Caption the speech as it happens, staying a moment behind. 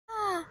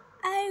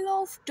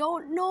yourself,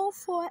 don't know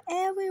for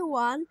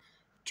everyone.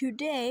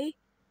 Today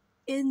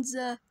in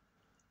the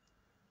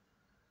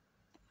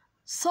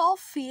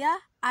Sofia,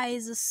 I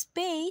the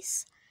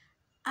space,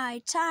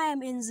 I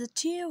time in the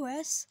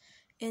terrace,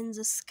 in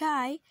the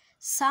sky,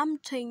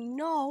 something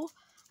no,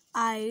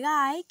 I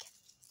like,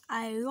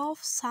 I love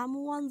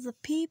someone, the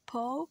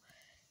people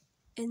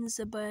in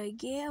the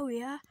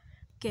Bulgaria,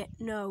 get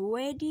no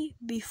ready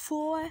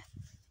before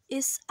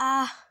is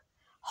a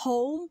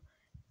home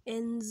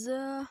in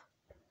the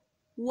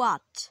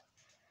what?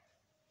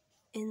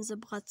 In the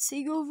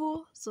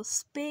Bratsigovo, the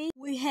space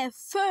we have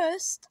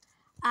first,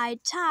 I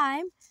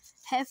time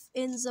have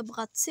in the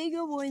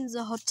Bratsigovo in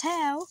the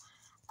hotel,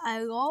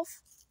 I love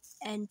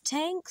and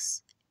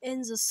thanks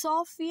in the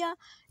Sofia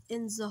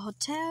in the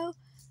hotel,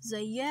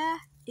 the year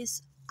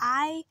is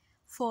I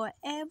for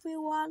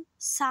everyone,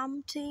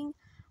 something,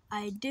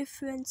 I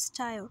different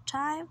style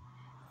time,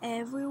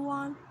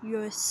 everyone,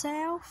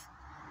 yourself,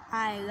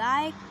 I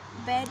like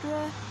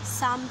better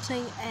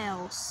something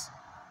else.